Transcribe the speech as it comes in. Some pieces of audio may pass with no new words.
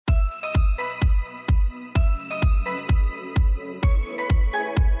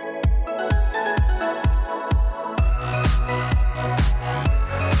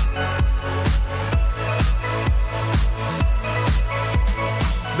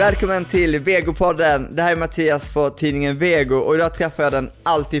Välkommen till Vego-podden. Det här är Mattias på tidningen Vego och idag träffar jag den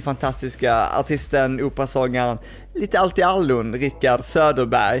alltid fantastiska artisten, operasångaren, lite allt i allon, Rickard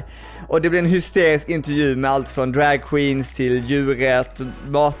Söderberg. Och det blir en hysterisk intervju med allt från drag queens till djurrätt,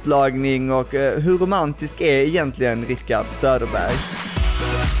 matlagning och hur romantisk är egentligen Rickard Söderberg?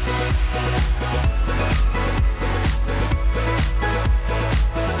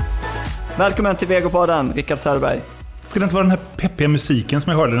 Välkommen till Vego-podden, Rickard Söderberg. Ska det inte vara den här peppiga musiken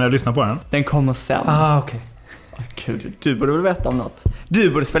som jag hörde när jag lyssnade på den? Den kommer sen. Okej. Gud, du borde väl veta om något.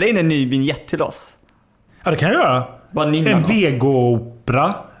 Du borde spela in en ny vignett till oss. Ja, det kan jag göra. En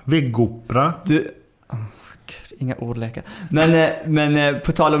Vego-opera. Vego-opera. Du... Gud, inga ordlekar. Men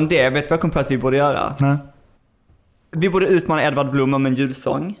på tal om det, vet du vad jag kom på att vi borde göra? Nej. Vi borde utmana Edvard Blom om en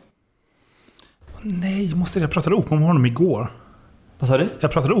julsång. Nej, jag pratade opera med honom igår. Vad sa du?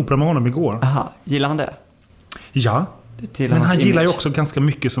 Jag pratade opera med honom igår. Aha, gillar han det? Ja, men han gillar ju också ganska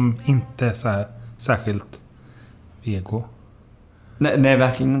mycket som inte är så här särskilt Vego. Nej,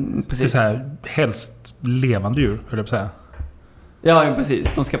 verkligen, precis. Det är så här, helst levande djur, höll jag på att säga. Ja,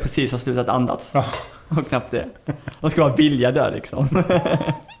 precis. De ska precis ha slutat andas. Ja. Och knappt det. De ska vara villiga där liksom.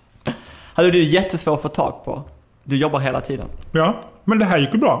 Hade du jättesvårt att få tag på? Du jobbar hela tiden. Ja, men det här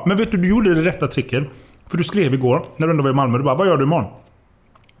gick ju bra. Men vet du gjorde det rätta tricket. För du skrev igår, när du ändå var i Malmö, du bara, vad gör du imorgon?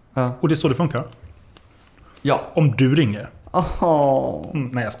 Ja. Och det är så det funkar. Ja. Om du ringer.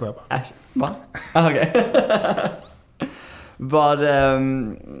 Nej, jag skojar bara. Va? Okej. Vad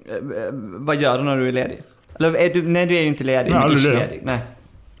gör du när du är ledig? Eller nej, du är ju inte ledig. Ja, du är ledig. Nej.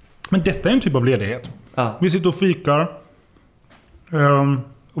 Men detta är en typ av ledighet. Ja. Vi sitter och fikar.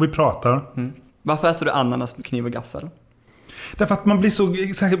 Och vi pratar. Varför äter du ananas med kniv och gaffel? Därför att man blir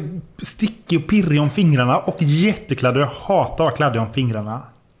så här stickig och pirrig om fingrarna. Och jättekladdig. Jag hatar att vara kladdig om fingrarna.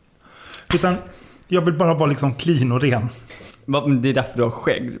 Utan jag vill bara vara liksom clean och ren. Det är därför du har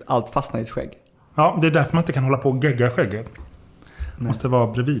skägg. Allt fastnar i ett skägg. Ja, det är därför man inte kan hålla på och gegga skägget. Måste vara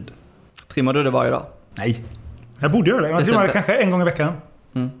bredvid. Trimmar du det varje dag? Nej. Jag borde göra det. Jag trimmar det kanske en gång i veckan.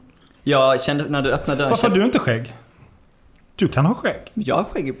 Jag kände när du öppnade dörren... Varför har du inte skägg? Du kan ha skägg. Jag har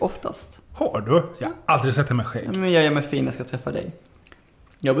skägg oftast. Har du? Jag har aldrig sett dig med skägg. Men jag gör mig fin när jag ska träffa dig.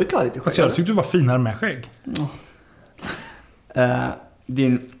 Jag brukar ha lite skägg. Alltså jag tyckte du var finare med skägg.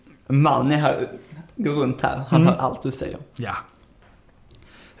 Din man är här, går runt här. Han hör allt du säger. Ja.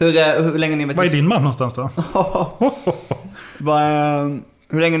 Hur länge ni varit... Vad är din man någonstans då?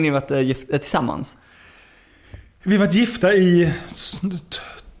 Hur länge har ni varit tillsammans? Vi har varit gifta i...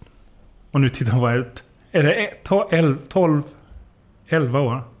 Och nu tittar vad är det 11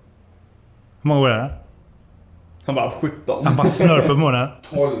 år? Hur många år är det? Han var 17. Han bara snör på munnen.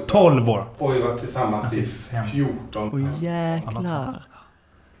 12 år. Och vi var tillsammans i 14. Jäklar.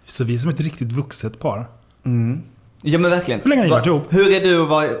 Så vi är som ett riktigt vuxet par. Ja men verkligen. Hur länge har ni varit ihop?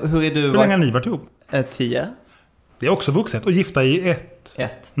 Hur länge har ni varit ihop? 10. Det är också vuxet. Och gifta i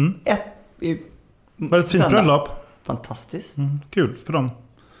ett. Var det ett fint bröllop? Fantastiskt. Kul för dem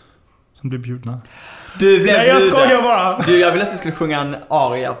som blev bjudna. Nej, jag skojar bara. Jag ville att du skulle sjunga en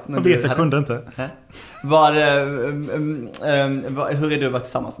aria. Jag kunde inte. Hur är du att vara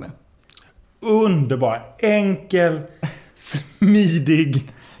tillsammans med? Underbar. Enkel.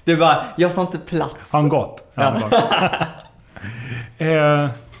 Smidig. Du bara, jag får inte plats. Han gott.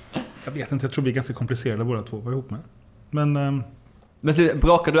 Jag vet inte, jag tror vi är ganska komplicerade båda två att vara ihop med. Men så,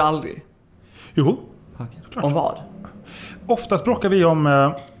 bråkar du aldrig? Jo. Okay. Om vad? Oftast bråkar vi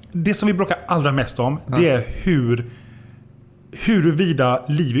om... Det som vi bråkar allra mest om, det är huruvida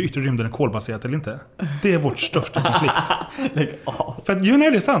liv i yttre rymden är kolbaserat eller inte. Det är vårt största konflikt. För att,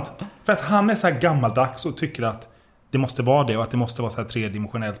 nej, det är sant. För att han är så här gammaldags och tycker att det måste vara det och att det måste vara så här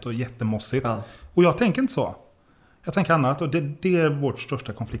tredimensionellt och jättemossigt. Och jag tänker inte så. Jag tänker annat och det är vårt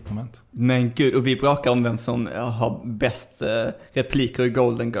största konfliktmoment. Men gud, och vi bråkar om vem som har bäst repliker i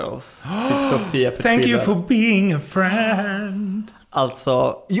Golden Girls. Typ Sofia Petrina. Thank you for being a friend.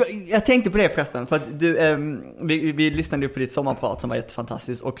 Alltså, jag tänkte på det förresten. För att vi lyssnade ju på ditt sommarprat som var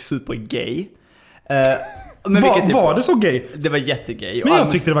jättefantastiskt och supergay. Var det så gay? Det var jättegay. Men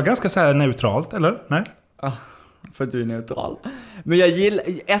jag tyckte det var ganska så här neutralt, eller? Nej? För att du är neutral. Men jag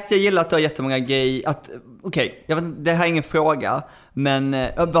gillar att du har jättemånga gay... Okej, det här är ingen fråga. Men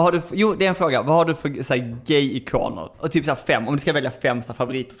vad har du det är en fråga. Vad har du för så här, gay-ikoner? Och typ så här 5. Om du ska välja 5 så här,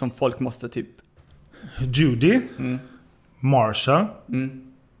 favoriter som folk måste typ... Judy. Marsha.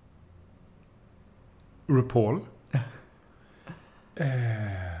 RuPaul.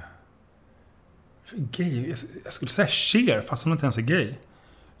 Gay. Jag skulle säga Cher, fast hon inte ens är gay.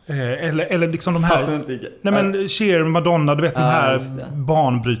 Eller liksom de här... Nej men Cher, Madonna, du vet de här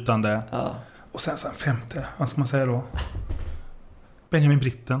banbrytande. Och sen så en femte, vad ska man säga då? Benjamin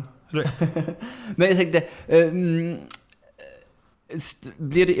Britten. Men jag tänkte,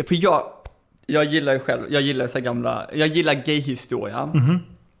 blir det, för jag gillar ju själv, jag gillar gay-historia.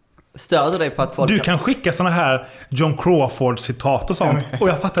 Stör du dig på att folk... Du kan skicka såna här John Crawford-citat och sånt. Och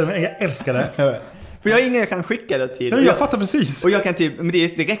jag fattar det, jag älskar det. För jag har ingen jag kan skicka det till. Jag fattar precis. Och jag kan typ, men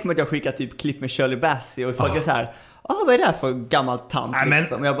det räcker med att jag skickar typ klipp med Shirley Bassey och folk är så här, vad är det här för gammal tant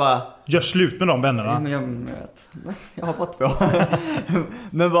liksom? Och jag bara... Gör slut med de vännerna. Men jag vet. Jag har bara 2.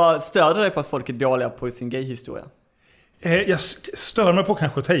 Men vad stör dig på att folk är dåliga på sin gay-historia? Jag stör mig på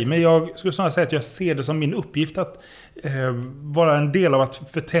kanske ta i, men jag skulle snarare säga att jag ser det som min uppgift att vara en del av att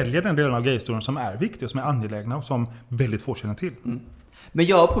förtälja den delen av gay-historien som är viktig och som är angelägna och som väldigt få känner till. Men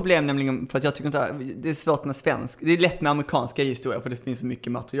jag har problem nämligen för att jag tycker inte det är svårt med svensk. Det är lätt med amerikanska historier för det finns så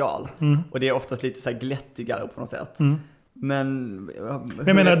mycket material. Och det är oftast lite så här glättigare på något sätt. Men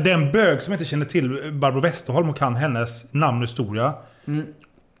jag menar, den bög som inte känner till Barbro Westerholm och kan hennes namn och historia.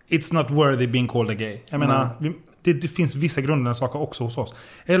 It's not worthy being called a gay. Jag menar, det finns vissa grundläggande saker också hos oss.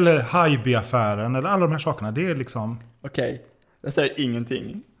 Eller Haijby-affären, eller alla de här sakerna. Det är liksom... Okej, jag säger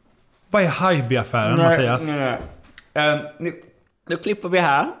ingenting. Vad är Haijby-affären, Mattias? Nu klipper vi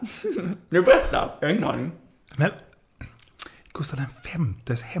här. Nu berättar. Jag har ingen aning. Men Gustav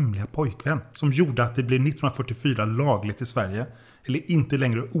V's hemliga pojkvän som gjorde att det blev 1944 lagligt i Sverige. Eller inte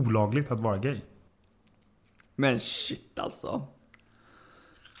längre olagligt att vara gay. Men shit alltså.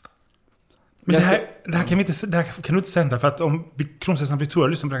 Men det här kan du inte sända, för att om kronprinsessan Victoria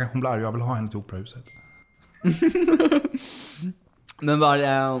lyssnar på det kanske hon blir arg. Jag vill ha henne till operahuset.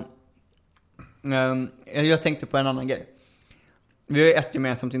 Men jag tänkte på en annan grej. Vi har ju ett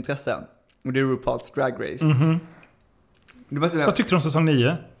gemensamt intresse. Och det är RuPaul's Drag Race. Vad tyckte du om säsong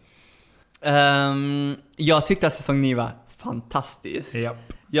 9? Jag tyckte att säsong 9 var fantastisk. Yep.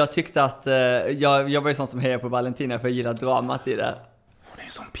 Jag tyckte att jag var ju sån som hejar på Valentina för jag gillar dramat i det. Hon är ju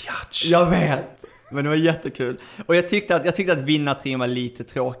sån biatch. Jag vet. Men det var jättekul. Och jag tyckte att vinnartrin var lite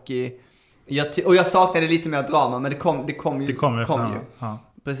tråkig. Och jag saknade lite mer drama, men det kom ju. Ja.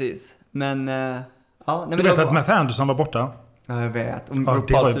 Precis. Men du vet att Matt Anderson var borta? Ja, jag vet. Och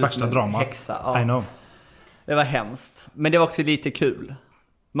det var ju värsta dramat. Häxa, ja. I know. Det var hemskt. Men det var också lite kul.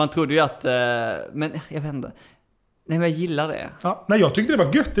 Man trodde ju att... men jag vet inte. Nej, men jag gillar det. Ja, nej, jag tyckte det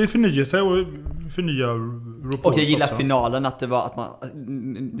var gött. Det är förnyelse och förnya RuPaul. Och jag gillar också finalen, att det var att man,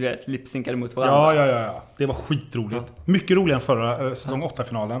 du vet, lipsynkade mot varandra. Ja. Det var skitroligt. Mycket roligare än förra säsong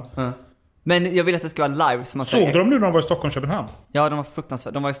 8-finalen. Men jag vill att det ska vara live. Som såg de nu när de var i Stockholm, Köpenhamn? Ja, de var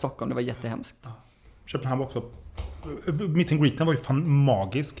fruktansvärt. De var i Stockholm, det var jättehemskt. Köpenhamn var också... Meet and greeten var ju fan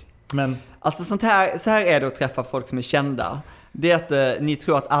magisk. Men... Alltså så här är det att träffa folk som är kända. Det är att ni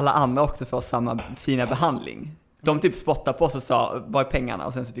tror att alla andra också får samma fina behandling. De typ spottade på oss och sa, vad är pengarna?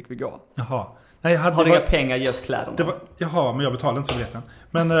 Och sen så fick vi gå. Jaha. Nej, har inga pengar, ge oss kläderna. Jaha, men jag betalade inte för biljetten.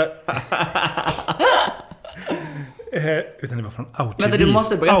 Men... utan det var från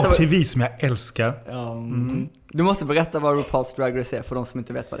OutTV som jag älskar. Du måste berätta vad RuPaul's Drag Race är för de som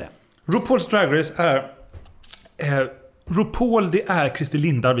inte vet vad det är. RuPaul's Drag Race är... RuPaul, det är Christer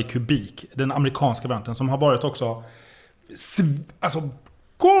Lindar vid Kubik, den amerikanska varianten som har varit också alltså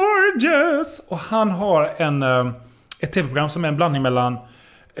gorgeous. Och han har ett tv-program som är en blandning mellan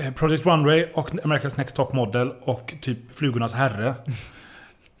Project Runway och America's Next Top Model och typ Flugornas herre.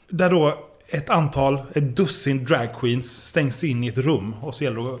 Där då ett dussin drag queens stängs in i ett rum och så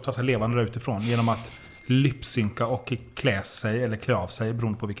gäller det att ta sig levande där utifrån genom att lipsynka och klä sig eller klä av sig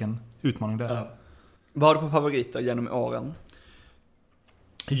beroende på vilken utmaning det är. Vad har du för favoriter genom åren?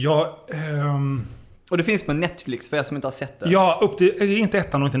 Ja, och det finns på Netflix för er som inte har sett det. Ja, upp till, inte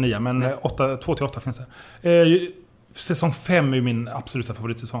 1 och inte 9, men 2-8 finns det. Säsong 5 är min absoluta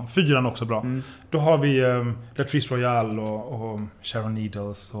favoritsäsong. 4 är också bra. Då har vi Latrice Royale och Sharon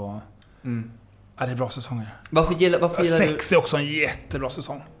Needles och... Ja, det är bra säsonger. Varför gillar 6 är också en jättebra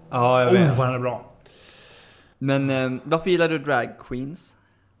säsong. Ja, jag vet. Vad den är bra. Men varför gillar du drag queens?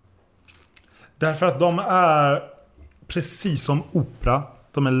 Därför att de är precis som opera.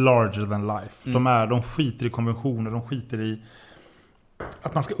 De är larger than life. De skiter i konventioner. De skiter i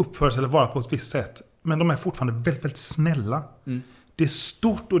att man ska uppföra sig eller vara på ett visst sätt. Men de är fortfarande väldigt, väldigt snälla. Det är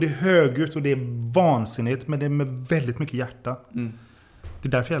stort och det är högljutt och det är vansinnigt. Men det är med väldigt mycket hjärta. Det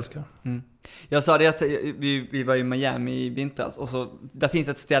är därför jag älskar. Jag sa det att vi var i Miami i vintras. Och så, där finns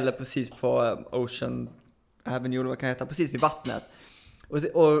ett ställe precis på Ocean Avenue, vad kan det heta, precis vid vattnet.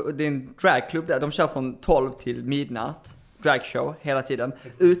 Och det är en dragklubb där. De kör från 12 till midnatt. Dragshow hela tiden.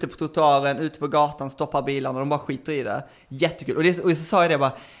 Ute på trottoaren, ute på gatan, stoppar bilarna. De bara skiter i det. Jättekul. Och så sa jag det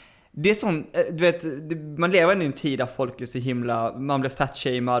bara. Det är sån, du vet, man lever i en tid där folk är så himla, man blir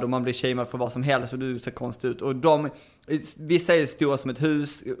fat-shamed och man blir shamed för vad som helst och du ser konstigt ut. Och vissa är stora som ett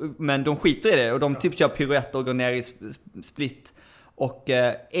hus, men de skiter i det och de typ kör piruetter och går ner i split. Och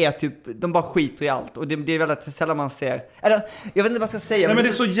är typ, de bara skiter i allt. Och det är väldigt sällan man ser, eller jag vet inte vad jag ska säga. Nej, men det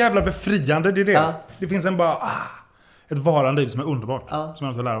är så jävla befriande, det är det. Ja. Det finns ett varande som är underbart, som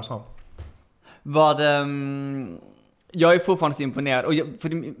jag ska lära oss av. Jag är fortfarande så imponerad. Och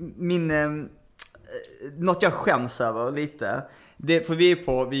något jag skäms över lite. För vi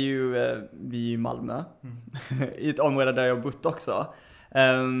är ju i Malmö. I ett område där jag har bott också.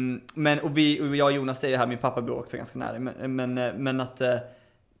 Och jag och Jonas är ju här, min pappa bor också ganska nära. Men att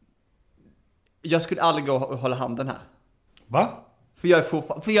jag skulle aldrig gå och hålla handen här. Va? För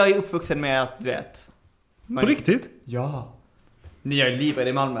jag är uppvuxen med att, du vet. På riktigt? Ja. Ni är livrädd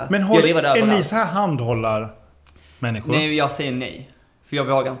i Malmö. Men är ni så här handhållar människor? Nej, jag säger nej. För jag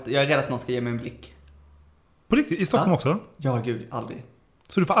vågar inte. Jag är rädd att någon ska ge mig en blick. På riktigt? I Stockholm också? Ja, gud, aldrig.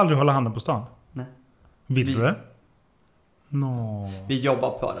 Så du får aldrig hålla handen på stan? Nej. Vill du det? No. Vi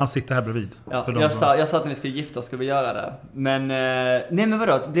jobbar på det. Han sitter här bredvid. Ja, jag sa att när vi skulle gifta oss skulle vi göra det. Men, nej men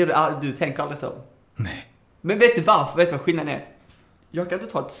vadå? Du tänker aldrig så? Nej. Men vet du varför? Vet du vad skillnaden är? Jag kan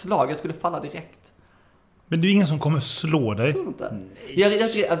inte ta ett slag, jag skulle falla direkt. Men det är ingen som kommer slå dig. Jag tror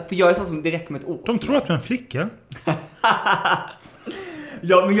inte. Jag är sån som direkt med ett ord. De tror att du är en flicka.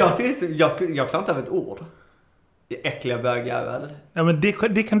 Ja, men jag klarar inte av ett ord. Det äckliga bögjävel. Ja, men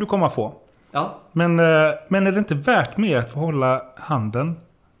det kan du komma få. Ja. Men är det inte värt mer att få hålla handen?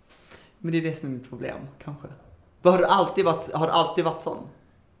 Men det är det som är mitt problem, kanske. Har du alltid varit sån?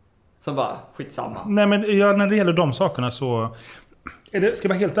 Som bara, skitsamma. Nej, men när det gäller de sakerna så... ska jag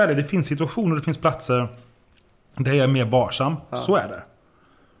vara helt ärlig, det finns situationer, det finns platser där jag är mer varsam. Ja. Så är det.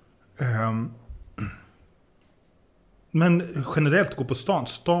 Men generellt gå på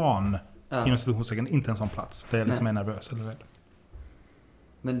stan inom situationssäkert inte en sån plats där jag liksom är nervös eller rädd.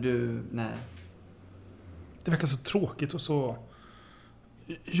 Men nej. Det verkar så tråkigt och så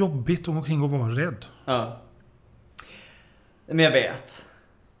jobbigt omkring att vara rädd. Ja. Men jag vet.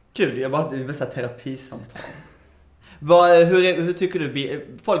 Gud, det är bästa terapisamtal. Hur tycker du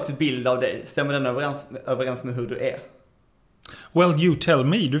folks bild av dig, stämmer den överens med hur du är? Well, you tell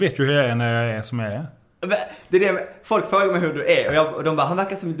me. Du vet ju hur jag är när jag är som jag är. Det är det, folk frågar mig hur du är och de bara, han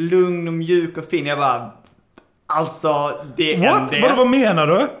verkar som lugn och mjuk och fin. Jag bara, alltså det är What? Vad menar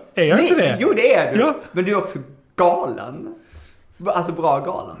du? Är jag inte det? Jo, det är du. Ja. Men du är också galen. Alltså bra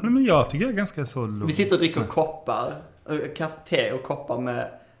galen. Nej, men jag tycker jag är ganska så lugn. Vi sitter och dricker koppar, te och koppar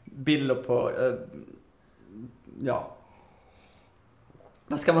med bilder på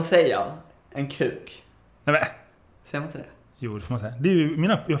vad ska man säga? En kuk. Nej, men. Säger man inte det? Jo, det får man säga. Det är ju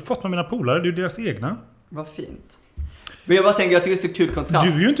jag har fått med mina polare, det är ju deras egna. Vad fint. Men jag bara tänker, jag tycker det är så kul kontrast.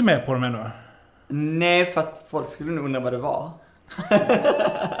 Du är ju inte med på dem ännu. Nej, för att folk skulle nog undra vad det var.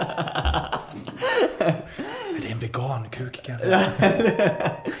 Det är en vegankuk kan jag säga.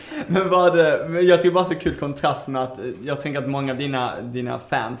 Men jag tycker bara så kul kontrast med att jag tänker att många av dina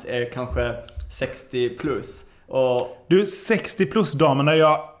fans är kanske 60 plus. Och... Du, 60 plus damerna,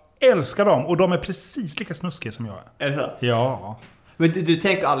 jag älskar dem och de är precis lika snuskiga som jag är. Är det så? Ja. Men du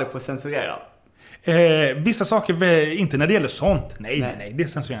tänker aldrig på att censurera? Vissa saker, inte när det gäller sånt. Nej, det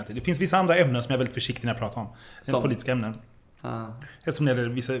censurerar jag inte. Det finns vissa andra ämnen som jag är väldigt försiktig när jag pratar om. Politiska ämnen. Som det gäller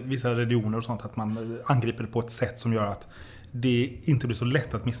vissa religioner och sånt, att man angriper det på ett sätt som gör att det inte blir så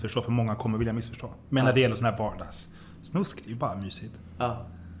lätt att missförstå, för många kommer vilja missförstå. Men när det gäller sån här vardagssnusk, det är ju bara mysigt. Ja.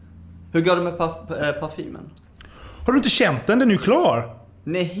 Hur går det med parfymen? Har du inte känt den? Den är ju klar.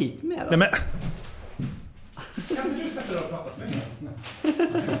 Nej, hit med Nej, då. men... Kan inte du sätta dig och prata så länge?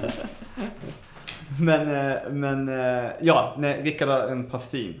 Men Rickard har en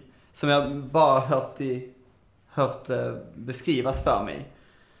parfym som jag bara hört beskrivas för mig.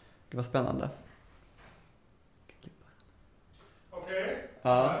 Det var spännande. Okej.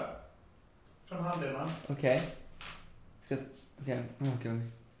 Ja. Från handleden. Okej.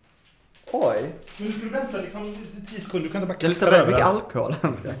 Oj. Men du skulle vänta liksom 10 sekunder. Du kan inte bara kasta över. Det är mycket alkohol.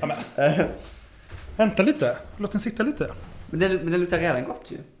 Vänta lite. Låt den sitta lite. Men den luktar redan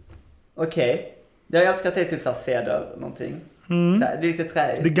gott ju. Okej. Jag älskar att det är typ såhär ceder någonting. Det är lite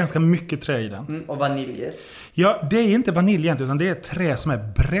trä. Det är ganska mycket trä i den. Och vanilj. Ja, det är inte vanilj egentligen, utan det är trä som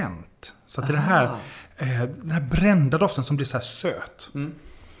är bränt. Så att det är den här brända doften som blir så här söt.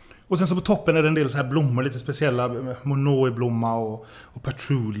 Och sen så på toppen är det en del så här blommor, lite speciella, monoi-blomma och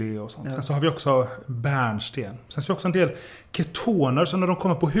patchouli och sånt. Ja. Sen så har vi också bärnsten. Sen så har vi också en del ketoner, så när de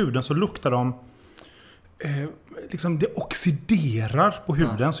kommer på huden så luktar de liksom det oxiderar på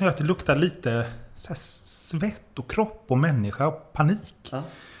huden, som gör att det luktar lite så här svett och kropp och människa och panik. Ja.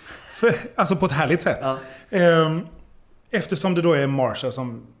 Alltså på ett härligt sätt. Ja. Eftersom det då är Marsha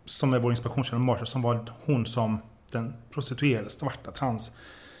som är vår inspirationskälla, Marsha som var hon som den prostituerade svarta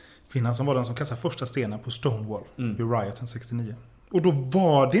transkvinnan som var den som kastade första stenen på Stonewall vid rioten 69. Och då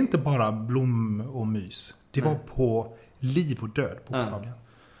var det inte bara blom och mys. Det var på liv och död bokstavligen.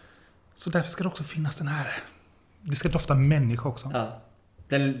 Så därför ska det också finnas den här. Det ska dofta människa också. Ja.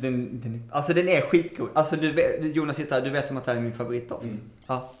 Alltså den är skitcool. Alltså Jonas sitter här, du vet om att det här är min favoritdoft.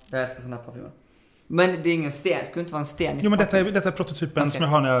 Ja, jag älskar såna här parfymer. Men det är ingen sten, det skulle inte vara en sten. Jo, men detta är prototypen som jag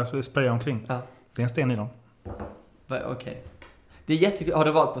har när jag sprayar omkring. Ja. Det är en sten i dem. Okej. Det är jättekul. Har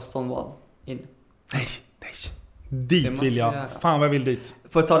du varit på Stonewall? Nej. Dit vill jag. Fan vad jag vill dit.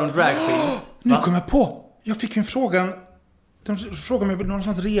 Får jag ta de drag queens? Nu kom jag på. Jag fick ju en fråga. De frågade mig om något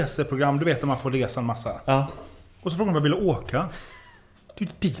sånt reseprogram. Du vet när man får resa en massa. Ja. Och så frågade de om jag ville åka. Det är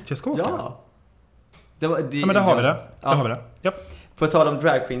ju dit jag ska åka. Ja. Men där har vi det. Där har vi det. Japp. På tal om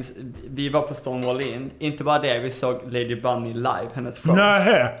drag queens, vi var på Stonewall Inn. Inte bara det, vi såg Lady Bunny live, hennes show.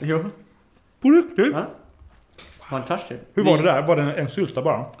 Nej. Jo. På riktigt? Ja. Fantastiskt. Hur var det där? Var det en sylta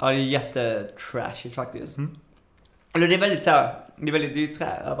bara? Ja, det är jättetrashigt faktiskt. Eller det är väldigt så här, det är ju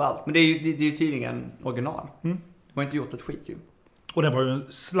trä överallt. Men det är ju tydligen original. De har inte gjort ett skit ju. Och det var ju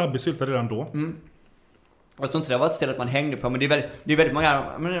en slabbig sylta redan då. Jag tror inte det var ett ställe att man hängde på, men det är väldigt många,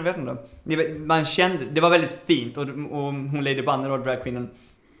 men jag vet inte. Man kände, det var väldigt fint och hon Lady Bunny då, dragqueenen.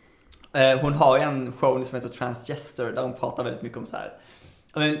 Hon har en show som heter Transgester där hon pratar väldigt mycket om så här.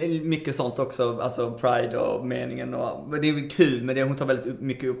 Mycket sånt också, alltså pride och meningen och det är kul, men hon tar väldigt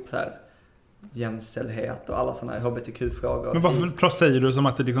mycket upp så här jämställdhet och alla såna här hbtq-frågor. Men varför säger du som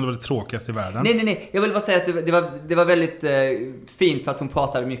att det liksom var det tråkigaste i världen? Nej. Jag vill bara säga att det var väldigt fint för att hon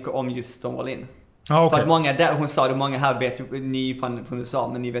pratade mycket om just Stonewall Inn. Ah, okay. För att många där, hon sa det, många här vet ju, ni från USA,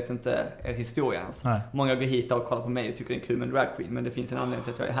 men ni vet inte er historia ens. Nej. Många går hit och kollar på mig och tycker det är kul med en drag queen, men det finns en anledning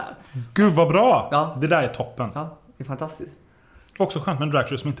till att jag är här. Gud vad bra! Ja. Det där är toppen. Ja, det är fantastiskt. Också skönt med en drag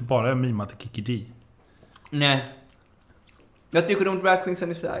queen som inte bara är mima till Kiki D. Nej. Jag tycker om drag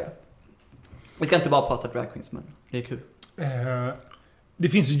queensen i Sverige. Vi ska inte bara prata drag queens, men det är kul. Det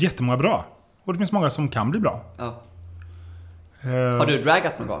finns ju jättemånga bra. Och det finns många som kan bli bra. Ja. Har du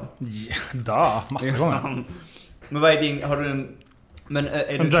dragat någon gång? Ja, massa gånger. Men vad är din, har du en... Men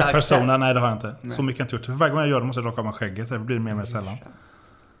är en dragpersona? Nej, det har jag inte. Nej. Så mycket har jag inte gjort. För varje gång jag gör det måste jag raka av mig skägget. Det blir mer och mer sällan.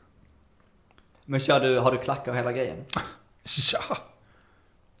 Men har du klackar och hela grejen? Ja.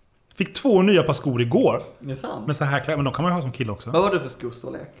 Fick 2 nya par skor igår. Det är sant. Men så här kläder, men de kan man ju ha som kille också. Vad var det för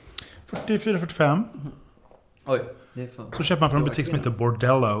skostorlek? 44-45. Oj, det är för... Så köper man från en butik som heter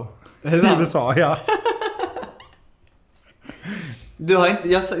Bordello. I USA, ja. Du har inte,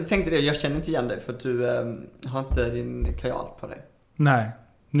 jag tänkte det, jag känner inte igen dig för att du har inte din kajal på dig. Nej,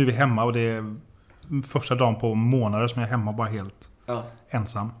 nu är vi hemma och det är första dagen på månader som jag är hemma bara helt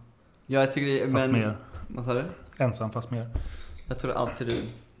ensam. Ja, jag tycker det, fast men... mer. Vad sa du? Ensam fast mer. Jag tror alltid du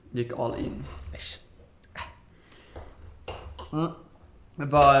gick all in.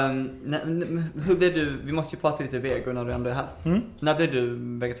 Hur blev du, vi måste ju prata lite vego när du ändå är här. När blev du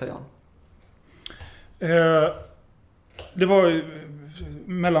vegetarian? Det var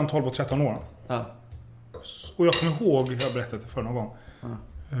mellan 12 och 13 år. Ja. Och jag kommer ihåg hur jag berättade det för någon gång.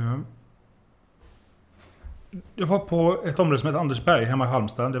 Jag var på ett område som heter Andersberg hemma i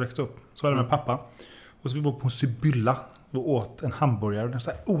Halmstad där jag växte upp. Så var det med pappa. Och så vi var på en Sibylla och åt en hamburgare. Det var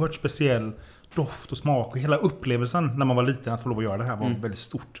så här oerhört speciell doft och smak. Och hela upplevelsen när man var liten att få lov att göra det här var väldigt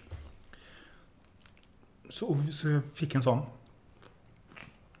stort. Så jag fick en sån.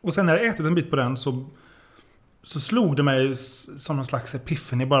 Och sen när jag ätit en bit på den så slog det mig som någon slags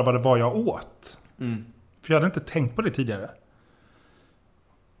epiphany bara vad det var jag åt. För jag hade inte tänkt på det tidigare.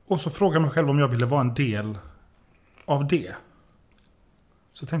 Och så frågade jag mig själv om jag ville vara en del av det.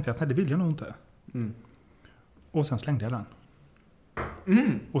 Så tänkte jag att nej, det vill jag nog inte. Och sen slängde jag den.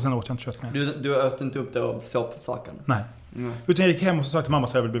 Och sen åt jag inte kött mer. Du åt inte upp det och så på saken? Nej. Utan jag gick hem och så sa till mamma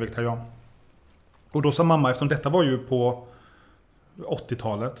att jag vill bli vegetarian. Och då sa mamma, eftersom detta var ju på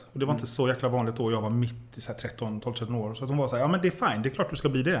 80-talet. Och det var inte så jäkla vanligt då. Jag var mitt i 12-13 år. Så att hon var så här, ja men det är fine, det är klart du ska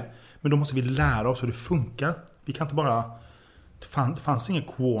bli det. Men då måste vi lära oss hur det funkar. Vi kan inte bara... Det fanns ingen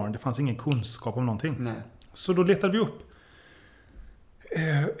quorn, det fanns ingen kunskap om någonting. Nej. Så då letade vi upp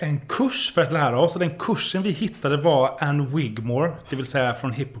en kurs för att lära oss. Och den kursen vi hittade var Anne Wigmore. Det vill säga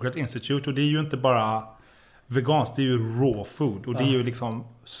från Hippocrates Institute. Och det är ju inte bara veganskt, det är ju raw food. Och det är ju liksom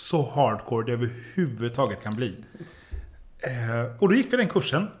så hardcore det överhuvudtaget kan bli. Och då gick vi den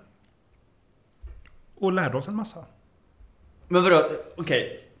kursen. Och lärde oss en massa. Men vadå,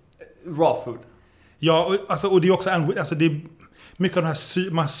 okej. Raw food. Ja, och det är också alltså det är mycket av den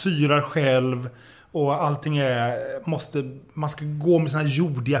här man syrar själv Och allting man ska gå med sina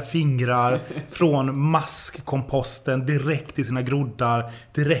jordiga fingrar från maskkomposten direkt till sina groddar,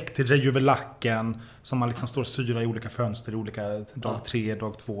 direkt till rejuvelacken som man liksom står och syrar i olika fönster i olika dag 3,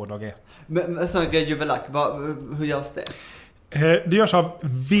 dag 2, dag 1. Men sån rejuvelack, hur görs det? Det görs av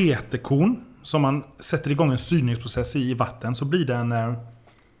vetekorn som man sätter igång en syrningsprocess i vatten, så blir det en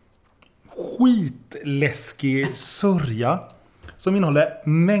skitläskig sörja som innehåller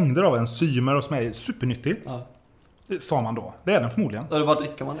mängder av enzymer och som är supernyttig. Ja. Det sa man då. Det är den förmodligen. Och bara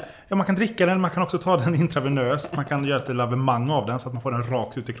dricker man det? Ja, man kan dricka den. Man kan också ta den intravenöst. Man kan göra ett lavemang av den så att man får den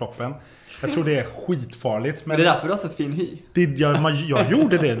rakt ut i kroppen. Jag tror det är skitfarligt. Men det är därför du har så fin hy. Jag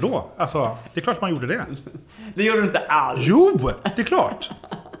gjorde det då. Alltså, det är klart man gjorde det. Det gjorde du inte alls. Jo, det är klart.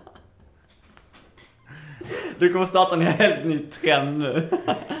 Du kommer starta en helt ny trend nu.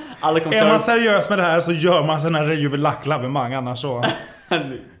 Är man seriös med det här så gör man sån här rejuvelack lavemang, annars så...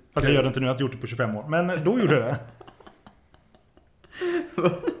 Fast jag gör det inte nu, jag har gjort det på 25 år. Men då gjorde det.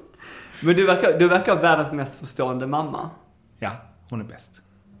 Men du verkar vara världens mest förstående mamma. Ja, hon är bäst.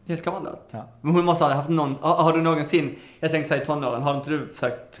 Helt galet. Ja. Men hon måste ha haft någon... Har du någonsin... Jag tänkte säga i tonåren, har inte du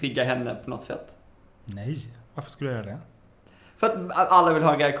försökt trigga henne på något sätt? Nej, varför skulle jag göra det? För att alla vill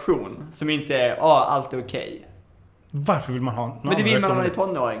ha en reaktion som inte är allt är okej. Varför vill man ha någon? Men det vill man när man är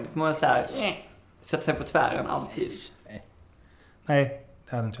tonåring. För man är så här, sätter sig på tvären alltid. Nej,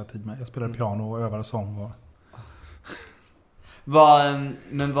 det hade inte jag tid med. Jag spelade piano och övade sång. Och...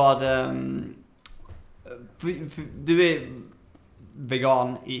 Du är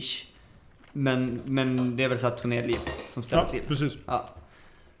vegan-ish. Men det är väl så här turnéliv som ställer till. Precis. Ja.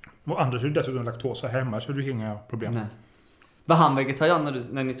 Och Anders är dessutom laktos hemma, så det är inga problem. Nej. Var han vegetarian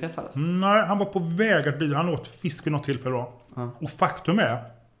när ni träffades? Nej, han var på väg att bli. Han åt fisk vid något tillfälle då. Och faktum är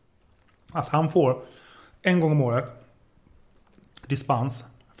att han får en gång om året dispens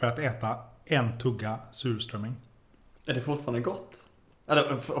för att äta en tugga surströmming. Är det fortfarande gott?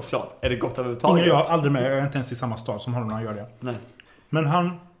 Eller, förlåt, är det gott överhuvudtaget? Jag har aldrig med, jag är inte ens i samma stad som honom när han gör det. Nej. Men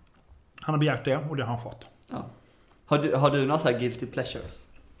han har begärt det och det har han fått. Ja. Har du några så här guilty pleasures?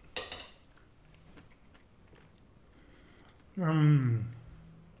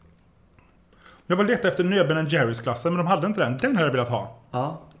 Jag var leta efter nöben Jerry's-klassen, men de hade inte den. Den har jag velat ha.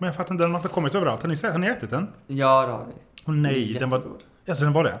 Ja. Men jag fattar inte, den har inte kommit överallt. Har ni ätit den? Ja, det har vi. Och nej, den var... Alltså,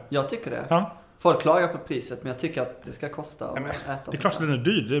 den var det? Jag tycker det. Ja. Folk klagar på priset, men jag tycker att det ska kosta att äta. Det är klart att den är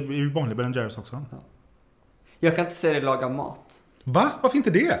dyr. Det är ju vanlig Ben Jerry's också. Ja. Jag kan inte se dig laga mat. Va? Varför inte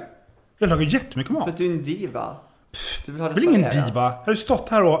det? Jag lagar jättemycket mat. För att du är en diva. Du vill ha det väl ingen diva? Jag har ju stått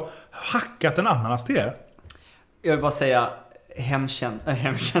här och hackat en ananas till er. Jag vill bara säga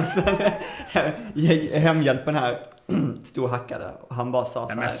hemhjälpen här stod och hackade. Och han bara sa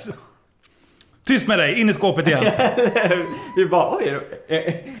så här. Tyst med dig, in i skåpet igen. Vi bara, oj,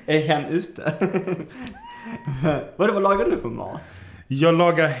 är hen ute? Vad lagar du för mat? Jag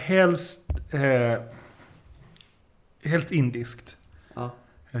lagar helst indiskt. Ja.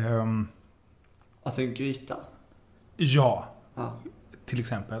 Alltså en gryta? Ja. Till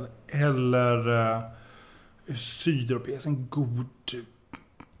exempel. Eller sydeuropeisk, en god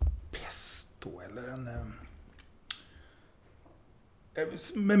pesto eller en...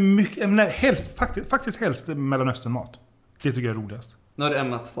 med mycket, helst Mellanöstern-mat. Det tycker jag är roligast. Nu har du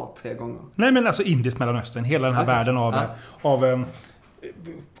ämnat svart 3 gånger. Nej, men alltså indisk Mellanöstern. Hela den här världen av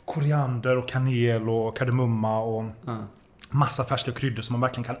koriander och kanel och kardemumma och massa färska kryddor som man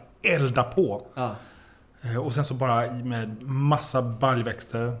verkligen kan elda på. Och sen så bara med massa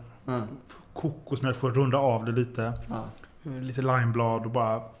baljväxter. Kokosmjölk för att runda av det lite. Lite limeblad och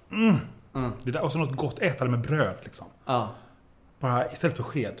bara... Det där, och så något gott, äta det med bröd liksom. Bara istället för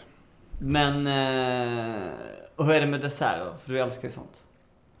sked. Men, och hur är det med desserter? För du älskar ju sånt.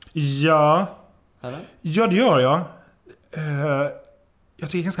 Ja. Eller? Ja, det gör jag. Jag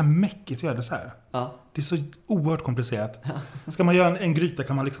tycker det är ganska mäckigt att göra dessert. Det är så oerhört komplicerat. Ska man göra en gryta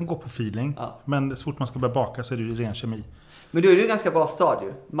kan man liksom gå på feeling. Men så fort man ska börja baka så är det ju ren kemi. Men du är ju ganska bra stad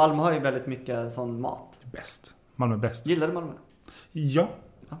ju. Malmö har ju väldigt mycket sån mat. Bäst. Malmö är bäst. Gillar du Malmö? Ja.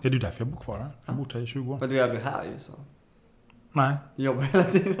 Det är därför jag bor kvar här. Jag har bott här i 20 år. Men du är väl här ju så. Nej. Du jobbar hela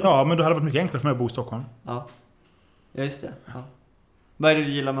tiden. Ja, men då hade det varit mycket enklare för mig att bo i Stockholm. Ja, just det. Ja. Vad är det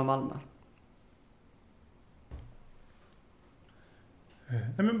du gillar med Malmö?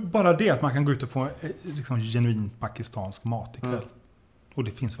 Nej, men bara det att man kan gå ut och få liksom genuin pakistansk mat ikväll. Och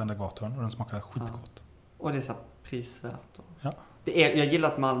det finns vända gator och den smakar skitgott. Och det är så prisvärt. Ja. Jag gillar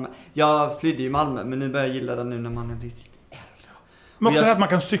att Malmö... Jag flydde ju Malmö, men nu börjar jag gilla det nu när man är lite äldre. Men också att man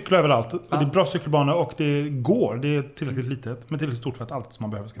kan cykla överallt. Och det är bra cykelbanor och det går. Det är tillräckligt litet, men tillräckligt stort för att allt som man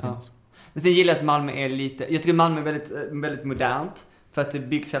behöver ska finnas. Men sen gillar jag att Malmö är lite... Jag tycker Malmö är väldigt, väldigt modernt. För att det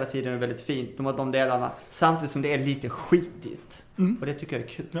byggs hela tiden väldigt fint, de delarna. Samtidigt som det är lite skitigt. Och det tycker jag är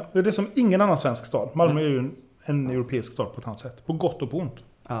kul. Ja, det är det som ingen annan svensk stad. Malmö är ju en europeisk stad på ett annat sätt. På gott och på ont.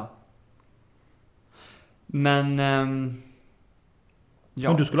 Ja. Men... ja.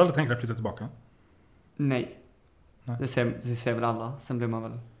 Men du skulle aldrig tänka dig att flytta tillbaka? Nej. Det ser väl alla. Sen blir man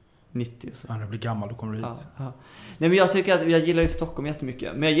väl 90 och så. Ja, när du blir gammal, då kommer du hit. Ja. Nej, men jag tycker att jag gillar ju Stockholm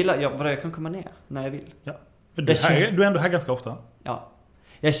jättemycket. Men jag kan komma ner när jag vill. Ja. Du är ändå här ganska ofta. Ja.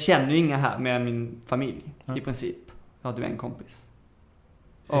 Jag känner ju inga här med min familj i princip. Jag har en kompis.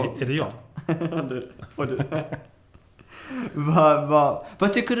 Är det jag? Och du.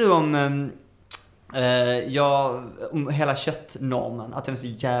 Vad tycker du om om hela köttnormen? Att den är så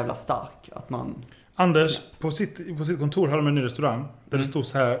jävla stark. Att man... Anders, på sitt kontor har de en ny restaurang. Där det stod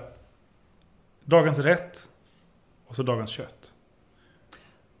så här: dagens rätt och så dagens kött.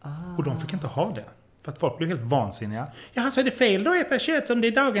 Och de fick inte ha det. För att folk blev helt vansinniga. Ja, så är det fel då att äta kött som det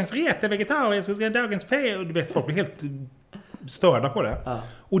är dagens rätt, är vegetariskt, så ska det dagens fel. Och du vet, folk blir helt störda på det.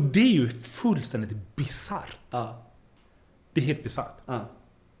 Och det är ju fullständigt bizarrt. Det är helt bizarrt.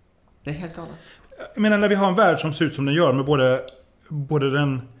 Det är helt galet. Jag menar, när vi har en värld som ser ut som den gör med både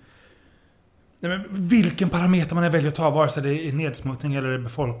den... Nej, men vilken parameter man väljer att ta, vare sig det är nedsmutning eller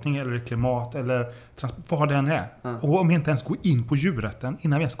befolkning eller klimat eller vad det än är. Och om vi inte ens går in på djurrätten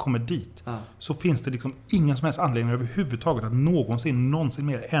innan vi ens kommer dit, så finns det liksom ingen som helst anledning överhuvudtaget att någonsin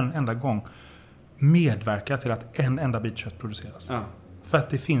mer en enda gång medverka till att en enda bit kött produceras. För att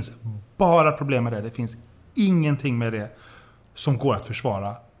det finns bara problem med det. Det finns ingenting med det som går att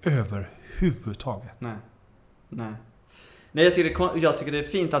försvara överhuvudtaget. Nej, jag tycker det är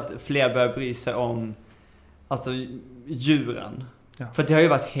fint att fler börjar bry sig om djuren. Ja. För det har ju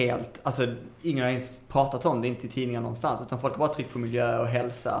varit helt... ingen har ens pratat om det, inte i tidningar någonstans. Utan folk har bara tryckt på miljö och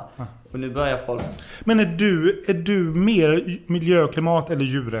hälsa. Och nu börjar folk... Men är du mer miljö och klimat eller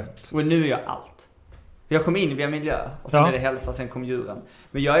djurrätt? Och nu är jag allt. Jag kom in via miljö. Och sen är det hälsa och sen kom djuren.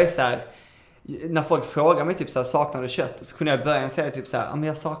 Men jag är så här... När folk frågar mig typ så här, saknar du kött? Så kunde jag börja säga typ så här, men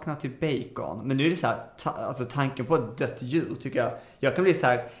jag saknar typ bacon. Men nu är det så här, tanken på ett dött djur tycker jag. Jag kan bli så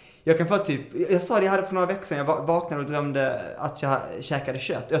här, jag kan få typ, jag sa det jag hade för några veckor sedan, jag vaknade och drömde att jag käkade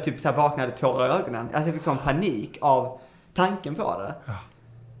kött. Jag typ så här vaknade tårar i ögonen. Jag fick sån panik av tanken på det.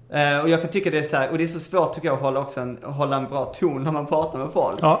 Och jag kan tycka det är så här, och det är så svårt tycker jag att hålla en bra ton när man pratar med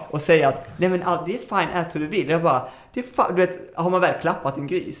folk. Och säga att, nej men det är fine, ät hur du vill. Jag bara, det är fan, du vet, har man väl klappat en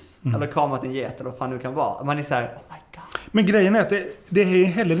gris eller kramat en get eller vad fan det kan vara. Man är så här, oh my god. Men grejen är att det är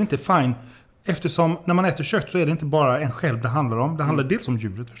heller inte fine. Eftersom när man äter kött så är det inte bara en själv det handlar om. Det handlar dels om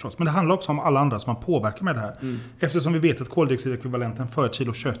djuret förstås. Men det handlar också om alla andra som man påverkar med det här. Eftersom vi vet att koldioxidekvivalenten för ett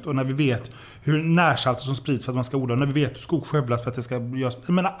kilo kött. Och när vi vet hur närsalter som sprids för att man ska odla. När vi vet hur skog skövlas för att det ska göras.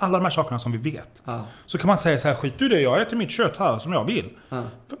 Jag menar alla de här sakerna som vi vet. Så kan man säga så här, skit du det, jag äter mitt kött här som jag vill.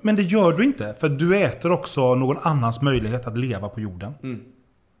 Men det gör du inte. För du äter också någon annans möjlighet att leva på jorden.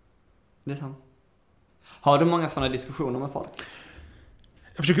 Det är sant. Har du många sådana diskussioner med folk?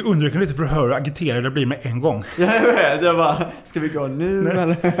 Jag försöker undvika lite för att höra hur agiterad det blir med en gång. Jag vet, jag bara, ska vi gå nu?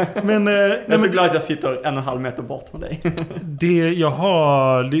 Men, jag är så glad att jag sitter 1,5 meter bort från dig. Det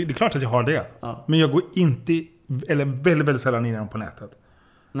är klart att jag har det. Men jag går inte, eller väldigt, väldigt sällan in på nätet.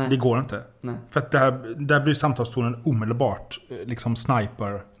 Nej. Det går inte. Nej. För att där blir samtalstonen omedelbart liksom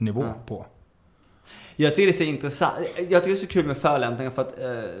sniper-nivå på. Jag tycker det är så intressant. Jag tycker det är så kul med förolämpningar för att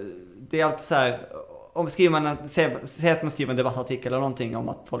det är alltid så här... Om säg att man skriver en debattartikel eller någonting om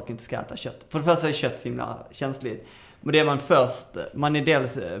att folk inte ska äta kött. För det första är kött så himla känsligt. Men det är man är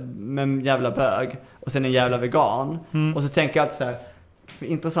dels med en jävla bög och sen en jävla vegan. Och så tänker jag alltid så här,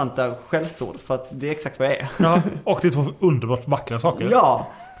 intressanta skällsord för att det är exakt vad jag är. Ja, och det är två underbart vackra saker. Ja,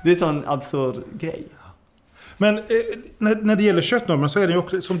 det är en sån absurd grej. Men när det gäller köttnormen så är det ju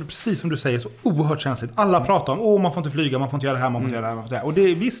också, precis som du säger, så oerhört känsligt. Alla pratar om, man får inte flyga, man får inte göra det här, man får inte göra det här, man får inte göra det här. Och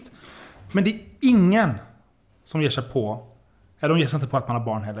det är visst. Men det är ingen som ger sig på, eller de ger sig inte på att man har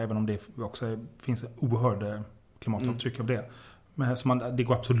barn heller, även om det också finns en oerhörd klimatavtryck av det. Men det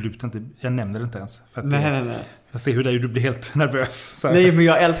går absolut inte, jag nämner det inte ens. För att nej. Jag ser hur du blir helt nervös. Så. Nej, men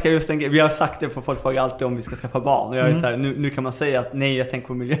jag älskar just den grejen. Vi har sagt det på folk frågar alltid om vi ska skaffa barn. Och jag är så här, nu kan man säga att nej, jag tänker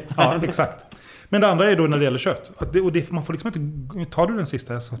på miljön. Ja, exakt. Men det andra är då när det gäller kött. Man får liksom inte, tar du den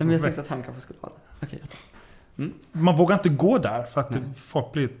sista? Så men jag tänkte att han kanske skulle ha det. Okej, Man vågar inte gå där för att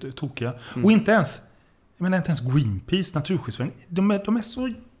folk blir tokiga. Och inte ens Greenpeace, Naturskyddsföreningen, de är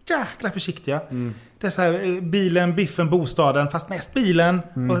så jäkla försiktiga. Det är så här, bilen, biffen, bostaden, fast mest bilen.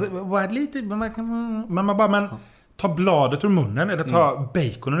 Och lite, men ta bladet ur munnen eller ta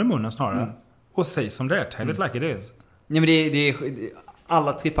baconen ur munnen snarare. Och säg som det är, tell it like it is. Nej, men det är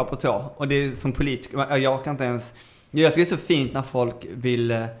alla trippar på tå. Och det är som politiker, jag kan inte ens... Jag tycker det är så fint när folk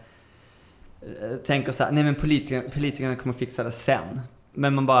vill tänker så här, nej men politikerna kommer fixa det sen.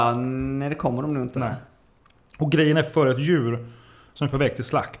 Men man bara, nej det kommer de nog inte. Nej. Och grejen är, för ett djur som är på väg till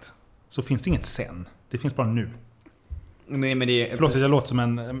slakt så finns det inget sen. Det finns bara nu. Men det är, förlåt att jag låter som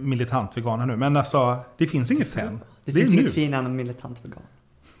en militant vegan nu. Men alltså, det finns inget sen. Det finns inget finare än en militant vegan.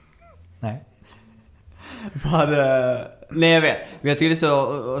 Nej. Nej jag vet. Men jag tycker det är så...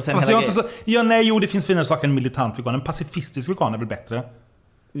 Och sen alltså, det finns finare saker än militant vegan. En pacifistisk vegan är väl bättre?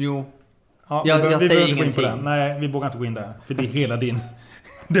 Jo. Ja, jag vi säger inte ingenting. Gå in på det. Nej, vi vågar inte gå in där. För det är hela din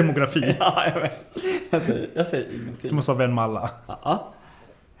demografi. Ja, jag vet. Jag säger ingenting. Du måste vara vän med alla. Ja.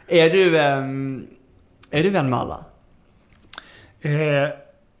 Är du vän med alla?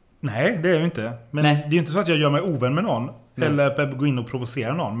 Nej, det är jag ju inte. Men nej. Det är ju inte så att jag gör mig ovän med någon. Nej. Eller gå in och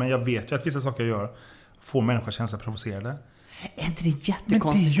provocera någon. Men jag vet ju att vissa saker jag gör får människor att känna sig provocerade. Är inte det jättekonstigt?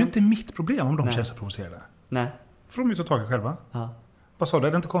 Men det är ju inte mitt problem om de känner sig provocerade. Nej. Får de ju ta tag i själva. Ja. Vad sa du?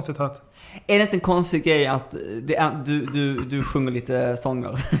 Är det inte konstigt att... Är det inte en konstig grej att du sjunger lite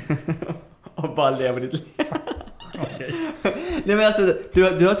sånger? Och bara lever ditt liv? Okej. Nej men alltså,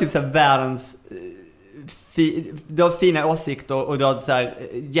 du har typ så här världens... du har fina åsikter och du har så här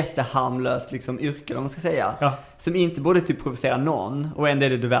jätteharmlöst liksom yrke, om man ska säga. Ja. Som inte borde typ provocera någon. Och ändå är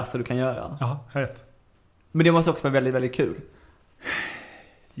det värsta du kan göra. Ja, jag vet. Men det måste också vara väldigt, väldigt kul.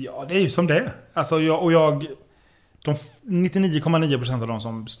 Ja, det är ju som det är. Alltså de 99,9% av de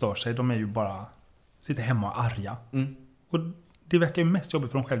som stör sig, de är ju bara sitter hemma och arga. Mm. Och det verkar ju mest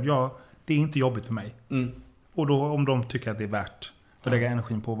jobbigt för dem själv. Det är inte jobbigt för mig. Mm. Och då, om de tycker att det är värt att lägga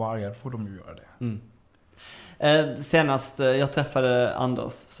energin på att vara arga, får de ju göra det. Mm. Senast jag träffade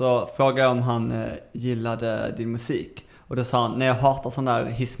Anders så frågade jag om han gillade din musik. Och då sa han, nej jag hatar sån där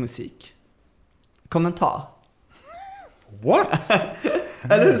hissmusik. Kommentar. What?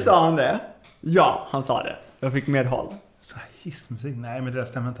 Eller hur sa han det? Ja, han sa det. Jag fick medhåll. Så hissmusik? Nej, men det där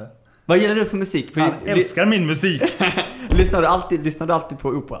stämmer inte. Vad gillar du för musik? Han älskar min musik. Lyssnar du alltid på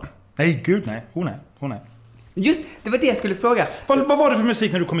opera? Nej, gud nej. Hon är. Just, det var det jag skulle fråga. Vad var det för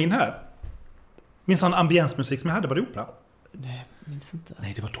musik när du kom in här? Min sån ambiensmusik som jag hade, var det opera? Nej, minns inte.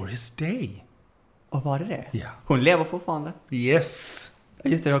 Nej, det var Doris Day. Och var det? Ja. Hon lever fortfarande. Yes.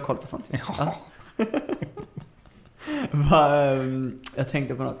 Just det, jag har koll på sånt. Ja. Jag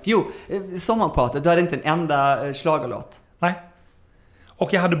tänkte på något. Jo, sommarpratet. Du hade inte en enda schlagerlåt. Nej.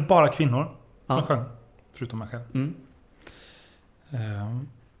 Och jag hade bara kvinnor som Ja. sjöng. Förutom mig själv. Mm.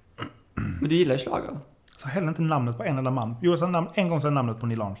 Men du gillar schlager? Så heller inte namnet på en enda man. Jo, en gång sa jag namnet på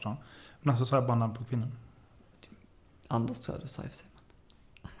Neil Armstrong. Men alltså sa jag bara namnet på kvinnor. Anders tror jag du sa i sig.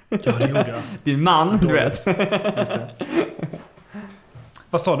 Ja, det gjorde jag. Din man, du vet. Just det.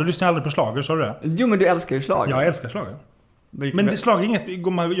 Vad sa du? Lyssnar aldrig på schlager, sa du det? Jo, men du älskar ju schlager. Jag älskar schlager. Men det schlager är inget jag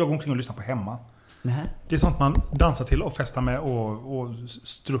går omkring och lyssnar på hemma. Nej. Det är sånt man dansar till och festar med och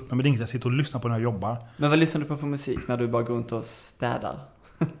strupp med. Men det är inget jag sitter och lyssnar på när jag jobbar. Men vad lyssnar du på för musik när du bara går runt och städar?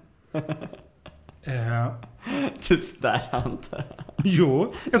 Du städar inte.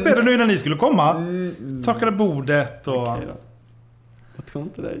 Jo, jag städade nu innan ni skulle komma. Torkade bordet och... Okej då. Jag tror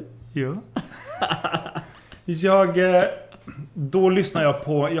inte dig. Jo. Då lyssnar jag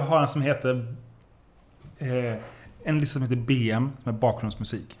på... Jag har en som heter... en lista som heter BM, som är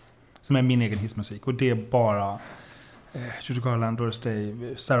bakgrundsmusik. Som är min egen hissmusik. Och det är bara... Judy Garland, Doris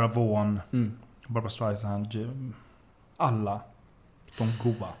Day, Sarah Vaughan, Barbra Streisand, alla de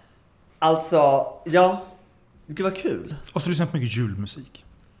goa. Alltså, ja. Gud vad kul. Och så lyssnar jag på mycket julmusik.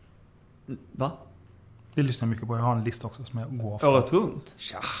 Va? Det lyssnar jag mycket på. Jag har en lista också som jag går Året runt?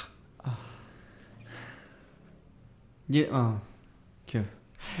 Ja. Ja, kul.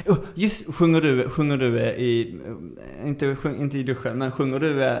 Just, sjunger du i... Inte i duschen, men sjunger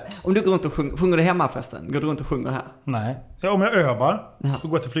du... Om du går runt och sjunger du hemma förresten? Går du runt och sjunger här? Nej. Ja, om jag övar, Ja. då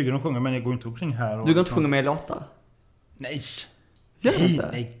går jag till flygen och sjunger. Men jag går inte omkring här. Och Du går inte och sjunger med i låtar? Nej. Gör du inte?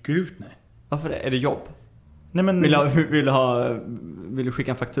 Nej, gud nej. Varför det? Är det jobb? Nej, men... Vill du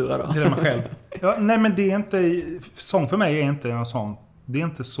skicka en faktura då? Till mig själv. Ja, nej, men det är inte... Sång för mig är inte en sån... Det är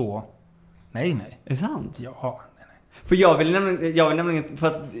inte så... Nej. Är det sant? Ja, nej. För jag vill nämligen för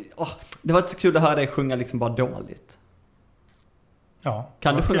att, det var inte så kul att höra dig sjunga liksom bara dåligt. Ja.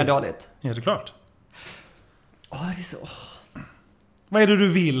 Kan du sjunga kul. dåligt? Ja, det är klart. Det är så... Vad är det du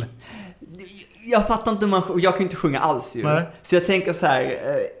vill? Jag fattar inte jag kan inte sjunga alls ju. Nej. Så jag tänker så här,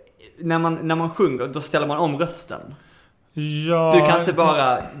 när man sjunger, då ställer man om rösten. Ja... Du kan inte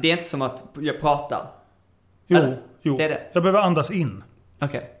bara, det är inte som att jag pratar. Jo. Det är det. Jag behöver andas in.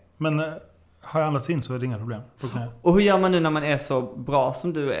 Okej. Men har jag andats in så är det inga problem. Då kan jag... Och hur gör man nu när man är så bra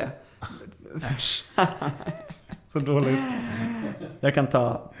som du är? Äsch. Så dåligt. Jag kan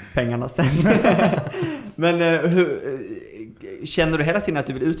ta pengarna sen. Men känner du hela tiden att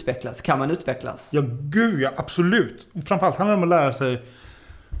du vill utvecklas? Kan man utvecklas? Ja, gud, ja, absolut. Framförallt handlar det om att lära sig,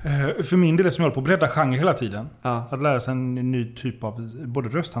 för min del som jag håller på att bredda genre hela tiden. Ja. Att lära sig en ny typ av både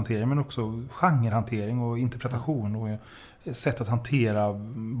rösthantering men också genrehantering och interpretation och sätt att hantera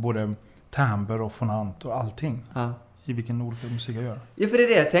både timbre och fonant och allting. Ja. I vilken olika musik jag gör. Ja, för det är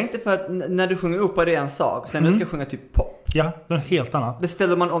det jag tänkte, för att när du sjunger opera det är en sak. Sen du ska sjunga typ pop. Ja, det är helt annat.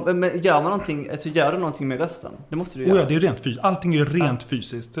 Beställer man gör man någonting, alltså gör du någonting med rösten? Det måste du göra. Ja, det är rent fysiskt. Allting är rent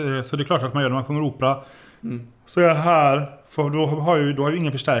fysiskt. Så det är klart att man gör när man sjunger opera. Så är jag här, för då har jag ju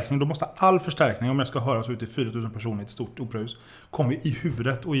ingen förstärkning. Då måste all förstärkning, om jag ska höras ut till 4000 personer i ett stort operahus, kommer i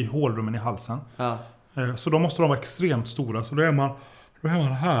huvudet och i hålrummen i halsen. Ja. Så då måste de vara extremt stora. Så då är man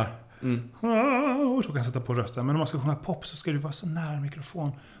här. Och så kan jag sätta på rösten. Men om man ska sjunga pop så ska det vara så nära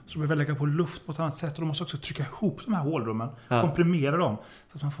mikrofon. Så då behöver jag lägga på luft på ett annat sätt. Och då måste jag också trycka ihop de här hålrummen. Komprimera dem.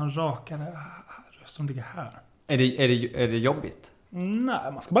 Så att man får en rakare röst som ligger här. Är det jobbigt?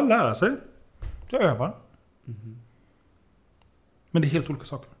 Nej, man ska bara lära sig. Jag övar. Men det är helt olika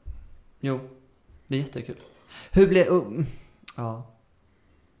saker. Jo, det är jättekul. Hur blev... ja.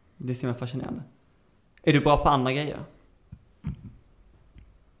 Det är så fascinerande. Är du bra på andra grejer?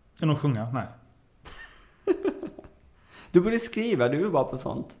 Än att sjunga? Nej. Du borde skriva, du är bra på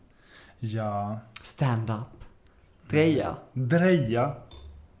sånt. Ja. Stand-up. Dreja.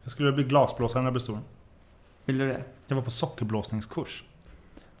 Jag skulle bli glasblåsare när jag blev stor. Vill du det? Jag var på sockerblåsningskurs.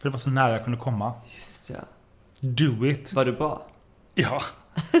 För det var så nära jag kunde komma. Just ja. Do it. Var du bra? Ja.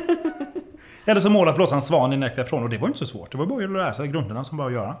 Jag hade så mål att blåsa en svan innan jag gick ifrån. Och det var inte så svårt. Det var bara att lära sig grunderna som bara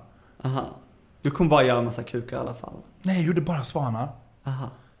att göra. Aha. Du kommer bara göra en massa kukar i alla fall. Nej, jag gjorde bara svanar. Aha.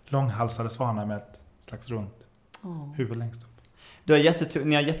 Långhalsade svanar med ett slags runt huvud längst upp.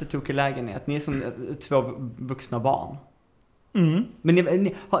 Ni har jättetokig lägenhet. Ni är som 2 vuxna barn. Men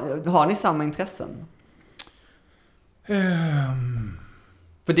har ni samma intressen?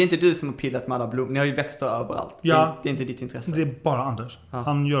 För det är inte du som har pillat med alla blommor. Ni har ju växter överallt. Ja, det är inte ditt intresse. Det är bara Anders. Ja.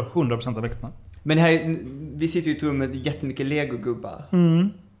 Han gör 100% av växterna. Men vi sitter ju i ett rum med jättemycket legogubbar.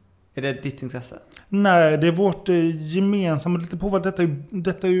 Är det ditt intresse? Nej, det är vårt gemensamma. Lite på vad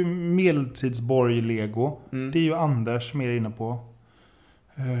detta är ju medeltidsborg-lego. Det är ju Anders mer inne på.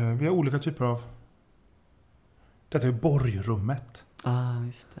 Vi har olika typer av... Detta är ju borgrummet.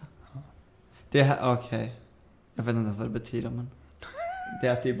 Just det. Det här, okej. Jag vet inte ens vad det betyder, men... Det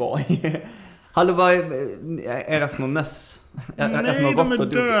är att det är borg. Hallå, vad är era små möss? Nej, de är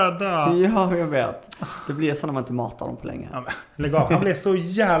döda. Ja, jag vet. Det blir så när man inte matar dem på länge. Ja, lägg av. Han blev så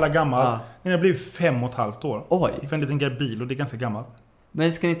jävla gammal. När jag blev 5,5 år. Oj. För en liten grabil och det är ganska gammalt.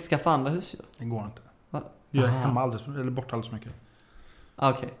 Men ska ni inte skaffa andra husdjur? Det går inte. Jag är hemma borta alldeles mycket.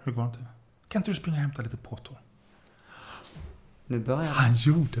 Okej. Det går inte. Kan inte du springa och hämta lite påtår? Nu börjar han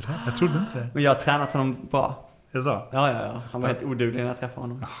gjorde det. Jag trodde inte det. Men jag har tränat honom bra. Jag sa? Ja. Han var helt oduglig när jag träffade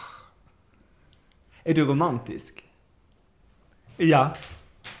honom. Är du romantisk? Ja.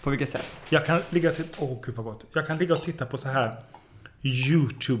 På vilket sätt? Jag kan ligga Jag kan ligga och titta på så här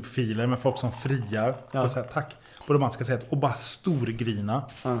YouTube-filer med folk som friar på så här, tack, på romantiska sätt och bara storgrina.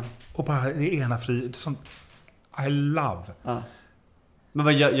 Och bara det ena som I love. Men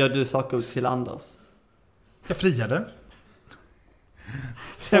vad gör du saker till Anders? Jag friade.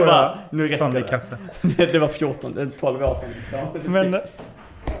 Det var nu räcker kaffe. Det var 12 år sedan. Men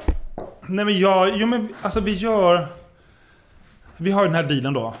nej, men alltså vi har den här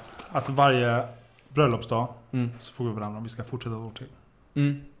dealen då att varje bröllopsdag så får vi varandra om vi ska fortsätta ett år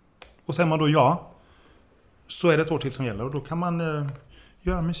till. Och sen man då så är det ett år till som gäller och då kan man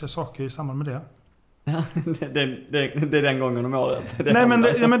göra mysiga saker i samband med det. Det är den gången om året.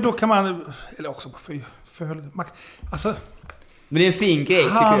 Men då kan man eller också alltså. Men det är en fin grej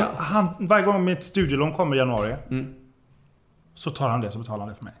tycker jag. Varje gång mitt studielån kommer i januari så tar han det, så betalar han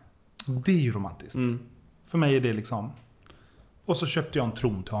det för mig. Det är ju romantiskt. För mig är det liksom. Och så köpte jag en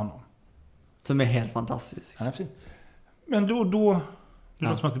tron till honom. Som är helt fantastisk. Den är fin. Men då det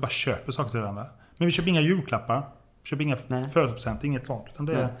låter som att vi bara köper saker till varandra. Men vi köper inga julklappar. Vi köper inga födelsedagspresenter, inget sånt. Utan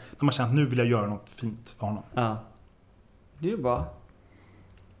det är när man känner att nu vill jag göra något fint för honom. Ja. Det är ju bra.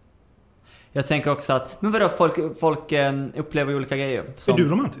 Jag tänker också att, men vadå, folk upplever olika grejer. Är du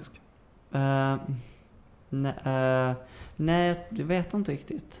romantisk? Nej, jag vet inte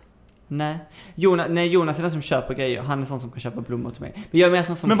riktigt. Nej. Jonas är den som köper grejer. Han är sån som kan köpa blommor till mig. Men jag är mer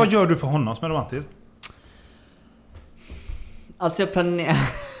sån som vad gör du för honom som är romantiskt? Alltså jag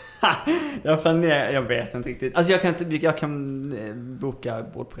planerar, jag vet inte riktigt. Alltså jag kan boka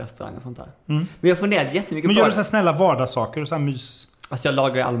bord på restaurang och sånt där. Men jag funderar jättemycket på. Men gör du så snälla vardagssaker och så här mys? Alltså jag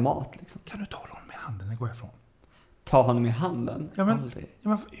lagar all mat liksom. Kan du ta honom med handen och gå ifrån? ta honom i handen. Ja, men, aldrig. Ja,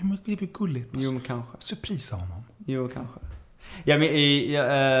 men hur mycket är det gulligt? Jo, men kanske. Surprisa honom. Jo, kanske. Ja,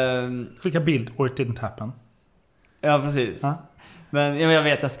 men Skicka bild or it didn't happen. Ja, precis. Men jag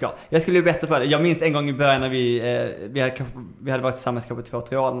vet jag ska. Jag skulle bli bättre på det. Jag minns en gång i början när vi hade varit tillsammans kanske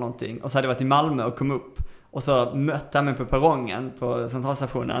 2-3 år eller någonting. Och så hade jag varit i Malmö och kom upp. Och så mötte jag mig på perrongen på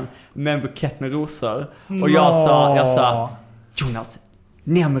centralstationen med en bukett med rosor. Och jag sa Jonas,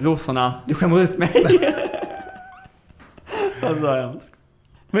 ner med rosorna, du skämmer ut mig. Alltså,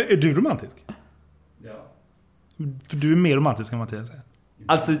 men är du romantisk? Ja. För du är mer romantisk än Mattias säger.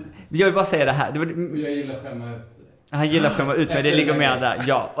 Alltså, jag vill bara säga det här. Jag gillar att skämma ut. Han gillar att skämma ut mig, det ligger mer där.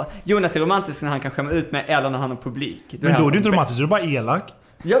 Ja. Jonas är romantisk när han kan skämma ut mig eller när han har publik. Men då är du inte romantisk, du är bara elak.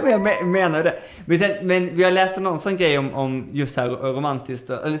 Ja, men jag menar det. Men vi har läst någon sån grej om just här romantiskt,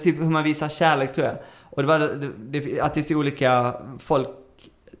 eller typ hur man visar kärlek, tror jag. Och det var att det är så olika, folk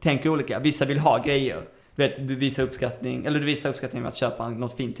tänker olika. Vissa vill ha grejer. Du visar uppskattning med att köpa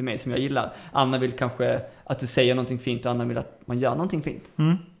något fint till mig som jag gillar. Andra vill kanske att du säger någonting fint och andra vill att man gör någonting fint.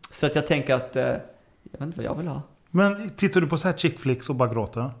 Så att jag tänker att jag vet inte vad jag vill ha. Men tittar du på så här chick flicks och bara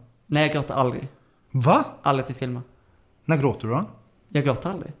gråter? Nej, jag gråter aldrig. Va? Aldrig till filmer. När gråter du då? Jag gråter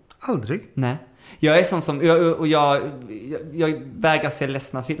aldrig. Aldrig? Nej. Jag är sån som jag vägrar se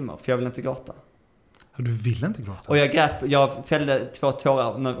ledsna filmer för jag vill inte gråta. Du vill inte gråta? Och jag fällde 2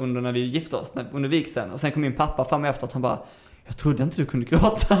 tårar när vi gifte oss, under vigseln. Och sen kom min pappa fram efter att han bara, jag trodde inte du kunde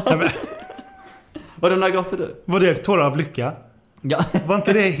gråta. Ja, men... Vadå, när gråter du? Var det tårar av lycka? Ja. Var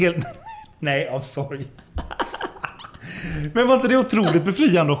inte det helt... Nej, av sorg. Men var inte det otroligt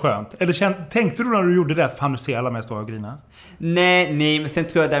befriande och skönt? Eller tänkte du när du gjorde det att fan, du ser alla med stå och grina? Nej, men sen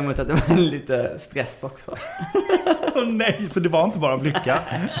tror jag däremot att det var lite stress också. Nej, så det var inte bara av lycka.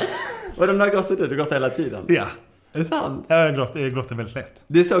 Vadå, när gråter du? Du gråter hela tiden? Ja. Är det sant? Jag gråter väldigt lätt.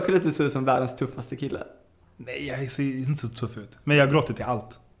 Det är så kul att du ser ut som världens tuffaste kille. Nej, jag ser inte så tuff ut. Men jag gråter till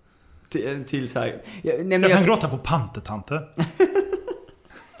allt. Till så här... Jag kan gråta på pantetanter.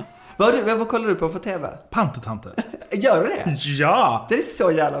 Vad kollar du på för tv? Pantetanter. Gör du det? Ja! Det är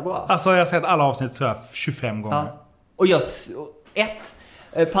så jävla bra. Alltså jag har sett alla avsnitt så här 25 gånger. Ja.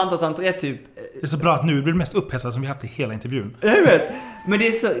 Och Pantetanter är typ... Det är så bra att nu blir det mest upphetsade som vi haft i hela intervjun. Jag vet. Men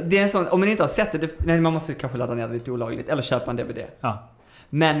det är sån, om man inte har sett det, nej, man måste kanske ladda ner det lite olagligt eller köpa en DVD. Ja.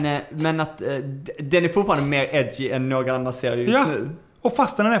 Men att den är fortfarande mer edgy än några andra serier just nu. Och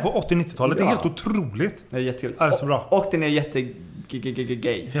fast den är på 80-90-talet, det är helt otroligt. Det är jättekul. Det är så bra. Och den är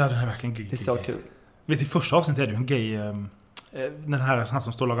jätte-gay. Ja, den är verkligen gay. Det är så kul. Vet du, i första avsnittet är det ju en gay... den här han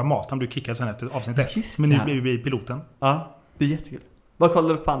som står och lagar mat, han blir kickad sen efter avsnitt 1. Men nu blir vi piloten. Ja, det är jättekul. Vad kollar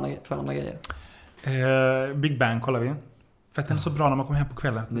du på för andra grejer? Big Bang kollar vi. För att den är så bra när man kommer hem på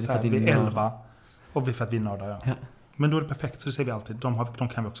kvällen. Det är så här, vi är 11. Och vi för att vi är nördar, ja. Men då är det perfekt, så det ser vi alltid. De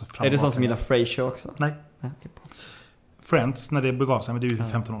kan vi också fram. Är det sånt som gillar Frasier också? Nej. Okay. Friends, när det begav sig, men det är ju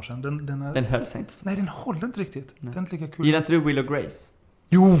 15 år sedan. Den höll sig inte så. Nej, den håller inte riktigt. Nej. Den är inte lika kul. Gillar inte du Will och Grace?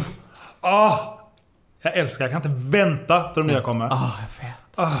 Jo! Jag älskar, jag kan inte vänta till de nya kommer. Jag vet.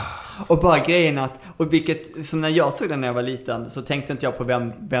 Och bara grejen att, och vilket, som när jag såg den när jag var liten, så tänkte inte jag på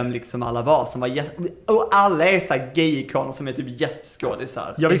vem liksom alla var som var och alla är så här gay-ikoner som är typ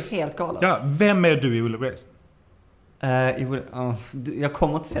gästskådisar. Ja, det är helt galet. Ja, vem är du i Will och Grace? Jag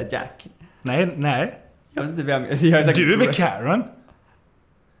kommer inte säga Jack. Nej. Jag vet inte vem. Du är väl Karen?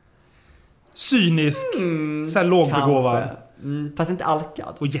 Cynisk, så här lågbegåvad. Fast inte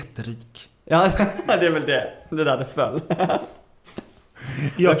alkad. Och jätterik. Ja, det är väl det. Det där det föll.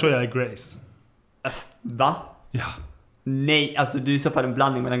 Jag tror jag är Grace. Va? Ja. Nej, alltså du är så fall en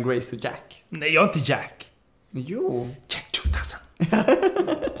blandning mellan Grace och Jack. Nej, jag är inte Jack. Jo. Jack 2000.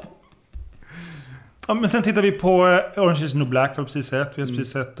 Ja, men sen tittar vi på Orange is the New Black, har vi precis sett. Vi har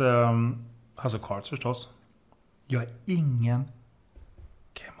precis sett House of Cards förstås. Jag är ingen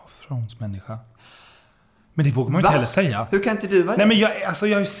Game of Thrones-människa. Men det vågar man ju inte heller säga. Hur kan inte du vara det? Nej, men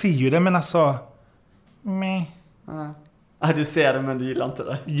jag ser ju det, men alltså... Meh. Du ser det, men du gillar inte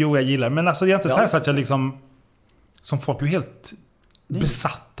det. Jo, jag gillar det. Men alltså, det är inte så här så att jag liksom... Som folk är ju helt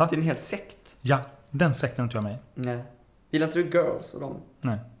besatta. Det är en helt sekt. Ja, den sekten inte jag med. Nej. Gillar inte du Girls och dem?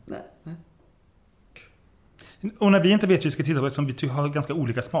 Nej. Nej. Och när vi inte vet vad vi ska titta på, eftersom vi har ganska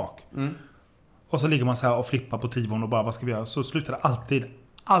olika smak. Mm. Och så ligger man så här och flippar på tivon och bara, vad ska vi göra? Så slutar det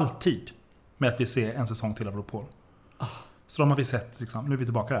alltid med att vi ser en säsong till av RuPaul. Så de har vi sett, liksom, nu är vi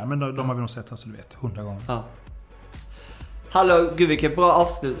tillbaka där, men de har vi nog sett, alltså, du vet, 100 gånger. Ja. Hallå, gud vilket bra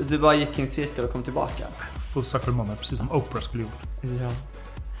avslut. Du bara gick i en cirkel och kom tillbaka. Full circle moment, precis som Oprah skulle gjort.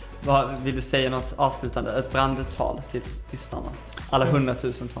 Ja. Vill du säga något avslutande? Ett brandtal till lyssnarna? Alla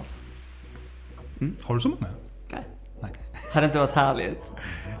 100,000-tals. Har du så många? Nej. Hade inte varit härligt?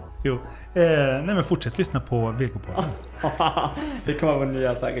 Jo. Nej men fortsätt lyssna på Vegopodden. Det kommer vara vår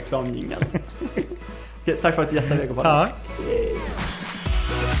nya reklamjingel. Tack för att du gästade Vegopodden. Ja.